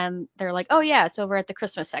 And they're like, oh yeah, it's over at the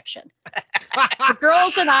Christmas section. The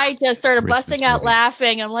girls and I just started Christmas busting out movie.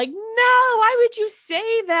 laughing. I'm like, no, why would you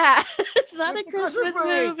say that? It's not It's a a Christmas Christmas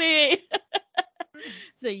movie.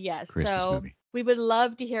 So yes, Christmas so movie. we would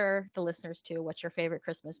love to hear the listeners too what your favorite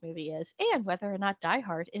Christmas movie is and whether or not Die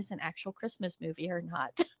Hard is an actual Christmas movie or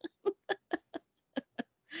not.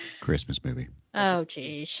 Christmas movie. Oh,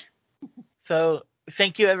 geez. So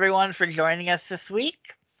thank you everyone for joining us this week.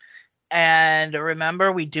 And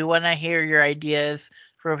remember, we do want to hear your ideas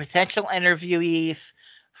for potential interviewees,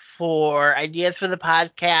 for ideas for the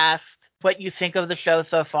podcast, what you think of the show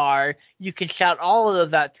so far. You can shout all of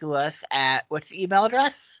those out to us at what's the email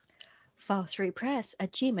address?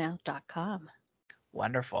 fall3press@gmail.com.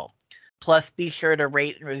 Wonderful. Plus, be sure to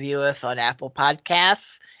rate and review us on Apple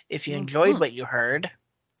Podcasts if you enjoyed what you heard.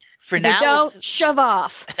 For If you now, don't, shove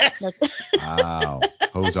off. Wow.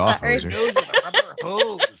 Hose off, Sorry. hoser. Nose with a rubber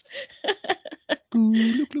hose.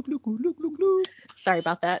 Look, look, look, look, look, look. Sorry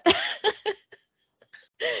about that.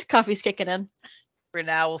 Coffee's kicking in. for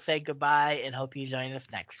now, we'll say goodbye and hope you join us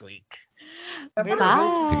next week. Bye. Picking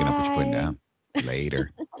up what you're putting down. Later.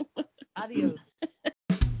 Adios.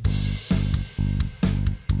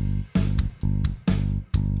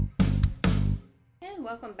 And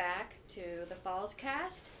welcome back to the Falls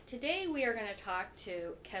Cast. Today we are going to talk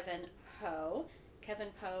to Kevin Poe. Kevin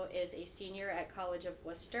Poe is a senior at College of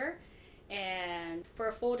Worcester, and for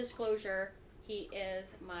a full disclosure, he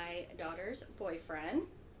is my daughter's boyfriend.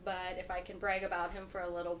 But if I can brag about him for a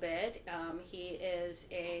little bit, he is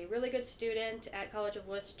a really good student at College of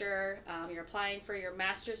Worcester. You're applying for your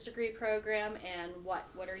master's degree program, and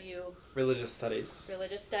what are you? Religious studies.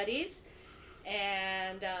 Religious studies.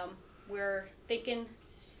 And we're thinking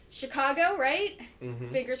Chicago, right? Mm-hmm.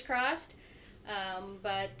 Fingers crossed.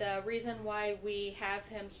 But the reason why we have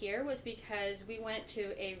him here was because we went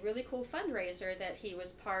to a really cool fundraiser that he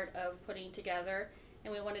was part of putting together,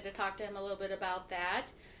 and we wanted to talk to him a little bit about that.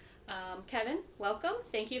 Kevin, welcome.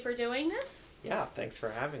 Thank you for doing this. Yeah, thanks for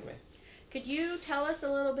having me. Could you tell us a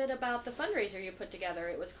little bit about the fundraiser you put together?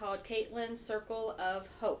 It was called Caitlin's Circle of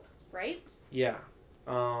Hope, right? Yeah.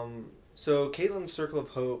 So Caitlin's Circle of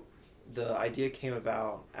Hope, the idea came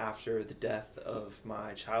about after the death of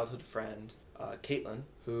my childhood friend, Caitlin,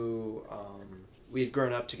 who we had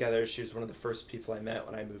grown up together. She was one of the first people I met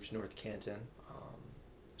when I moved to North Canton.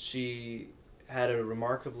 She had a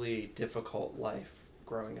remarkably difficult life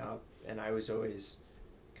growing up, and I was always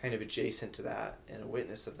kind of adjacent to that and a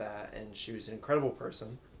witness of that, and she was an incredible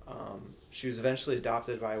person. She was eventually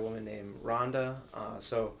adopted by a woman named Rhonda.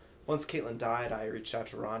 So once Caitlin died, I reached out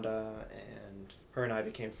to Rhonda, and her and I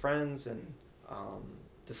became friends, and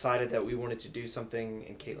decided that we wanted to do something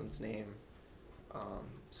in Caitlin's name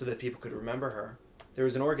so that people could remember her. There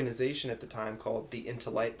was an organization at the time called the Into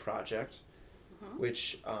Light Project,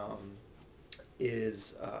 which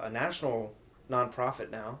is a national nonprofit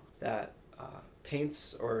now that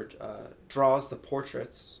paints or draws the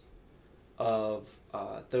portraits of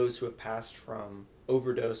those who have passed from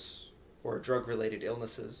overdose or drug-related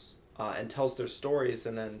illnesses, and tells their stories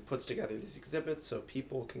and then puts together these exhibits so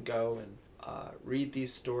people can go and read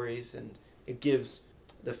these stories, and it gives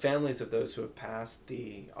the families of those who have passed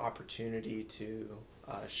the opportunity to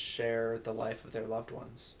share the life of their loved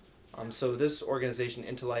ones. So this organization,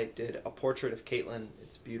 Into Light, did a portrait of Caitlin.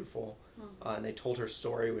 It's beautiful, and they told her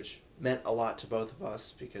story, which meant a lot to both of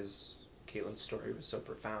us because Caitlin's story was so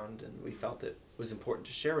profound, and we felt it was important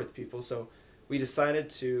to share with people. So we decided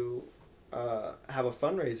to have a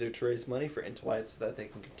fundraiser to raise money for Into Light so that they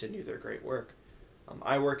can continue their great work.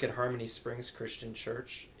 I work at Harmony Springs Christian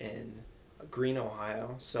Church in Greene,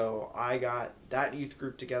 Ohio, so I got that youth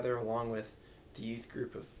group together along with the youth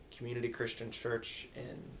group of Community Christian Church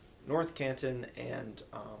in North Canton, and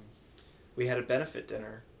we had a benefit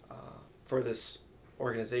dinner for this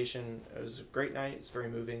organization. It was a great night. It was very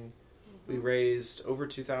moving. We raised over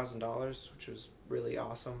 $2,000, which was really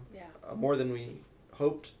awesome. Yeah. More than we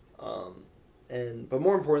hoped. But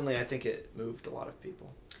more importantly, I think it moved a lot of people.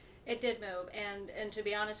 It did move, and to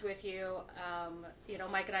be honest with you,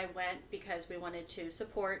 Mike and I went because we wanted to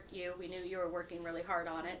support you. We knew you were working really hard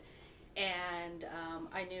on it, and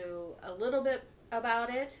I knew a little bit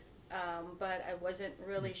about it, but I wasn't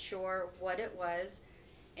really sure what it was,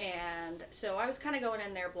 and so I was kind of going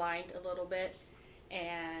in there blind a little bit,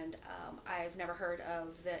 and I've never heard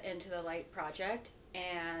of the Into the Light project,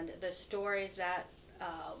 and the stories that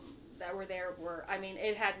were there were,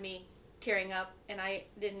 it had me tearing up, and I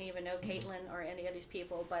didn't even know Caitlin or any of these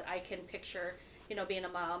people, but I can picture, being a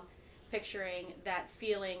mom, picturing that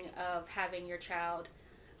feeling of having your child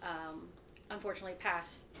unfortunately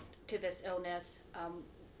pass to this illness,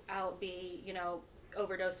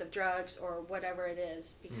 overdose of drugs or whatever it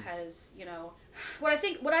is, because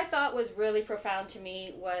what I thought was really profound to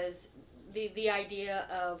me was the idea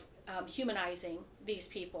of humanizing these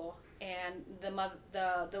people. And the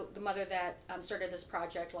mother that started this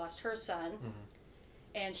project lost her son,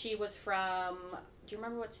 and she was from. Do you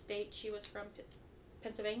remember what state she was from?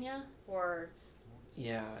 Pennsylvania or?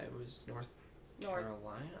 Yeah, it was North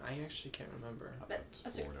Carolina. I actually can't remember. That's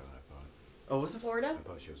Florida, I thought. Oh, was it Florida? I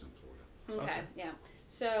thought she was in Florida. Okay, yeah.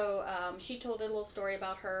 So she told a little story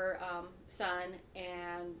about her son,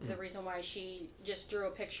 and the reason why she just drew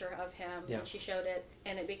a picture of him, and she showed it,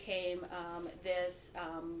 and it became this,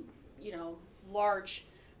 large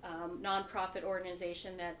nonprofit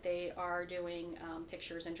organization that they are doing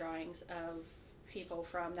pictures and drawings of people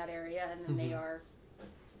from that area, and then they are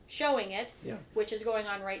showing it, which is going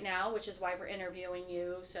on right now, which is why we're interviewing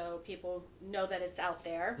you, so people know that it's out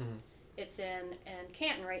there. It's in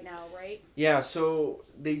Canton right now, right? Yeah, so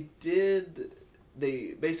they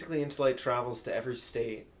basically Into Light travels to every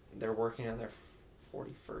state. They're working on their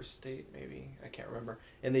 41st state, maybe. I can't remember.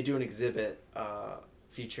 And they do an exhibit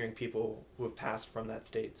featuring people who have passed from that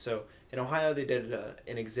state. So in Ohio, they did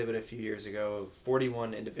an exhibit a few years ago of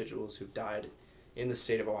 41 individuals who've died in the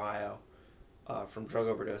state of Ohio from drug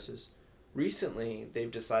overdoses. Recently,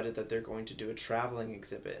 they've decided that they're going to do a traveling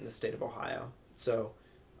exhibit in the state of Ohio. So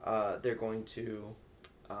they're going to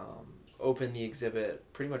open the exhibit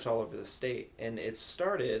pretty much all over the state. And it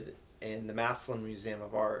started in the Massillon Museum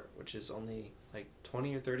of Art, which is only like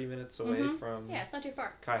 20 or 30 minutes away from it's not too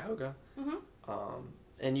far. Cuyahoga.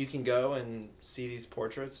 And you can go and see these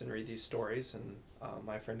portraits and read these stories. And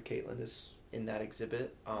my friend Caitlin is in that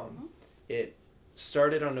exhibit. It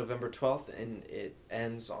started on November 12th and it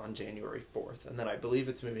ends on January 4th. And then I believe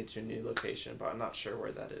it's moving to a new location, but I'm not sure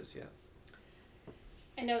where that is yet.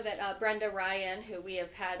 I know that Brenda Ryan, who we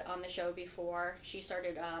have had on the show before, she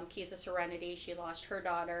started Keys of Serenity. She lost her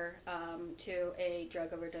daughter to a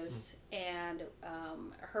drug overdose, and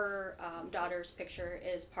her daughter's picture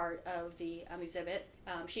is part of the exhibit.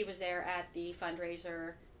 She was there at the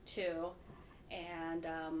fundraiser too, and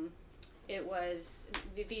it was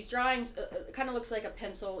these drawings. Kind of looks like a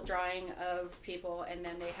pencil drawing of people, and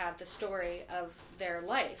then they have the story of their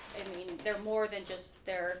life. I mean, they're more than just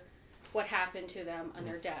what happened to them on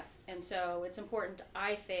their death. And so it's important,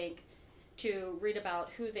 I think, to read about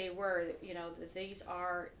who they were. That these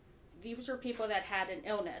are people that had an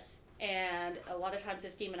illness, and a lot of times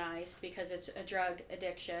it's demonized because it's a drug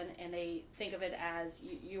addiction, and they think of it as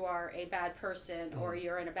you are a bad person or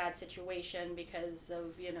you're in a bad situation because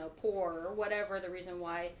of poor or whatever the reason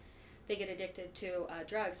why they get addicted to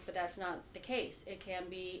drugs, but that's not the case. It can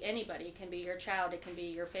be anybody. It can be your child. It can be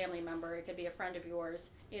your family member. It could be a friend of yours.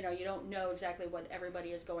 You don't know exactly what everybody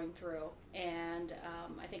is going through, and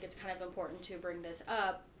I think it's kind of important to bring this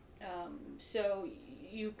up So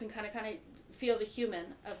you can kind of feel the human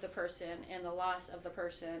of the person and the loss of the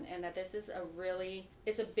person, and that this is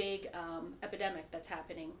it's a big epidemic that's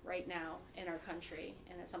happening right now in our country,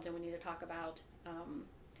 and it's something we need to talk about.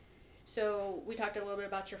 So we talked a little bit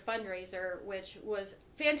about your fundraiser, which was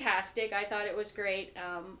fantastic. I thought it was great.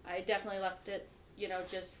 I definitely left it,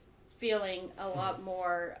 just feeling a lot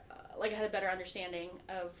more like I had a better understanding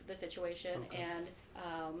of the situation. Okay. And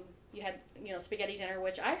you had, spaghetti dinner,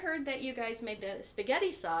 which I heard that you guys made the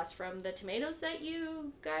spaghetti sauce from the tomatoes that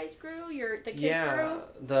you guys grew, the kids grew.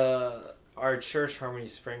 Yeah, our church, Harmony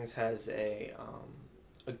Springs, has a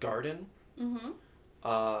garden. Mm-hmm.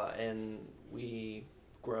 And we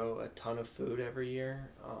grow a ton of food every year.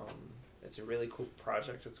 It's a really cool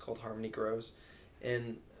project. It's called Harmony Grows.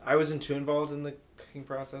 And I wasn't too involved in the cooking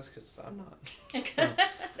process because I'm not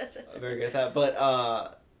very good at that. But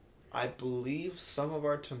I believe some of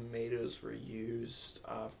our tomatoes were used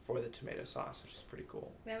for the tomato sauce, which is pretty cool.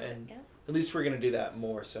 At least we're going to do that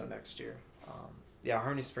more so next year.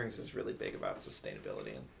 Harmony Springs is really big about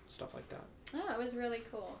sustainability and stuff like that. Oh, it was really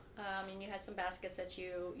cool. And you had some baskets that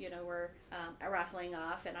you were raffling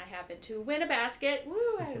off, and I happened to win a basket.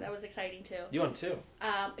 Woo! That was exciting too. You won two.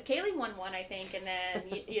 Kaylee won one, I think, and then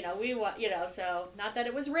we won. So not that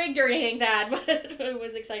it was rigged or anything but it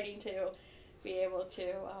was exciting to be able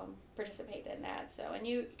to participate in that. So, and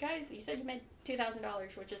you guys, you said you made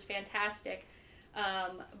 $2,000, which is fantastic.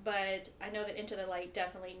 But I know that Into the Light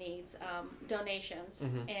definitely needs donations.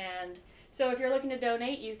 Mm-hmm. And so if you're looking to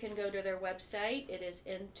donate, you can go to their website. It is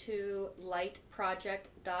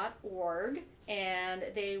intolightproject.org, and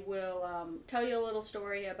they will tell you a little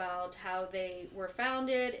story about how they were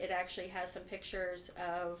founded. It actually has some pictures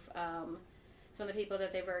of some of the people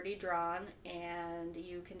that they've already drawn, and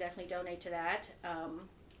you can definitely donate to that.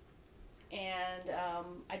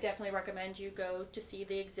 I definitely recommend you go to see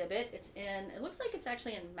the exhibit. It looks like it's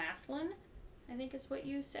actually in Massillon, I think is what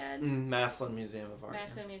you said. Massillon Museum of Art.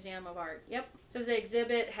 Massillon Museum of Art, yep. So the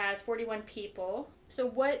exhibit has 41 people. So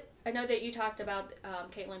I know that you talked about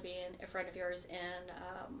Caitlin being a friend of yours in,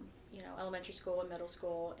 elementary school and middle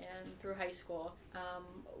school and through high school.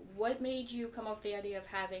 What made you come up with the idea of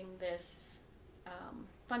having this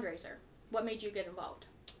fundraiser? What made you get involved?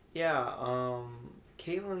 Yeah,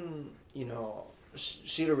 Caitlin,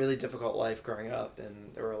 she had a really difficult life growing up,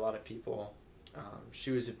 and there were a lot of people.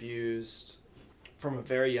 She was abused from a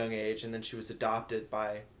very young age, and then she was adopted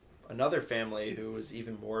by another family who was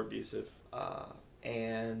even more abusive.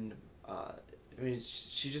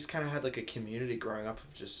 She just kind of had like a community growing up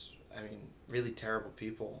of just, really terrible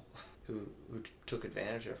people who took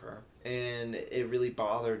advantage of her. And it really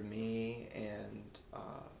bothered me and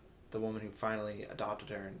the woman who finally adopted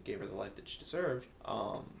her and gave her the life that she deserved,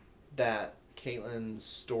 that Caitlin's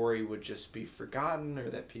story would just be forgotten or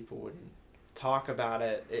that people wouldn't talk about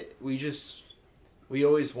it. We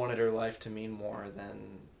always wanted her life to mean more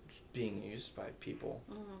than being used by people.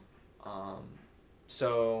 Mm-hmm.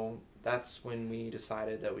 So that's when we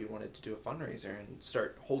decided that we wanted to do a fundraiser and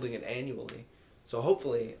start holding it annually. So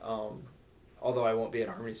hopefully, although I won't be at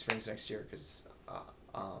Harmony Springs next year because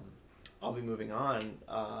I'll be moving on,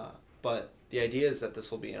 but the idea is that this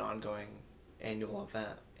will be an ongoing annual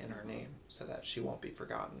event in her name so that she won't be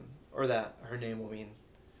forgotten or that her name will mean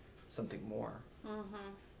something more. Mm-hmm.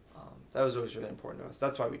 That was always really important to us.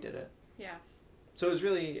 That's why we did it. Yeah. So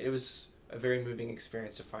it was a very moving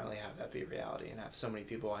experience to finally have that be reality and have so many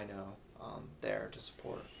people I know there to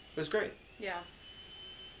support. It was great. Yeah.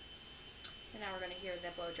 And now we're going to hear the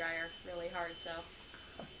blow dryer really hard, so.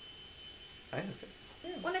 I think that's good.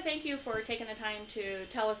 Yeah. I want to thank you for taking the time to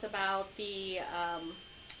tell us about the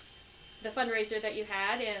fundraiser that you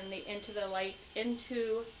had and the Into the Light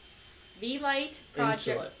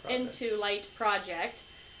Project. Into Light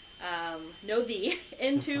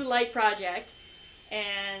Project,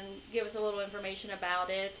 and give us a little information about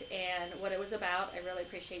it and what it was about. I really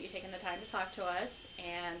appreciate you taking the time to talk to us.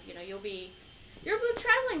 And you're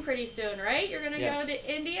traveling pretty soon, right? You're gonna go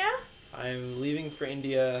to India? I'm leaving for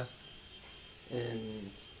India in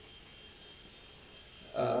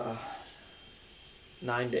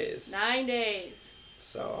 9 days. 9 days.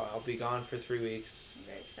 So I'll be gone for 3 weeks.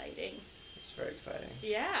 Very exciting. It's very exciting.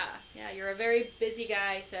 Yeah, you're a very busy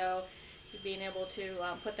guy, so being able to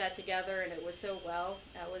put that together, and it was so well.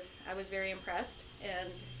 I was very impressed and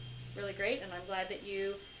really great, and I'm glad that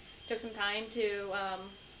you took some time to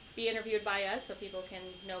be interviewed by us so people can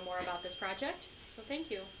know more about this project. So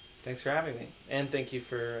thank you. Thanks for having me, and thank you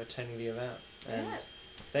for attending the event. And yes.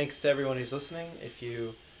 Thanks to everyone who's listening. If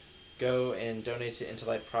you go and donate to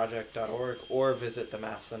intolightproject.org or visit the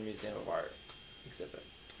Massillon Museum of Art exhibit.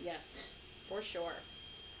 Yes, for sure.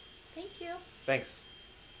 Thank you. Thanks.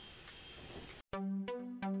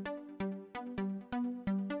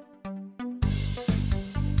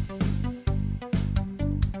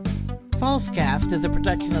 Fallscast is a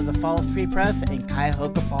production of the Falls Free Press in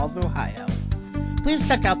Cuyahoga Falls, Ohio. Please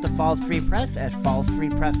check out the Falls Free Press at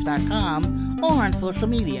fallsfreepress.com or on social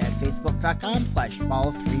media at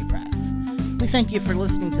facebook.com/fallsfreepress. We thank you for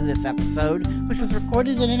listening to this episode, which was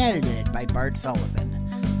recorded and edited by Bart Sullivan.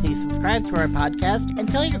 Please subscribe to our podcast and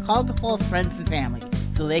tell your Cuyahoga Falls friends and family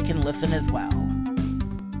so they can listen as well.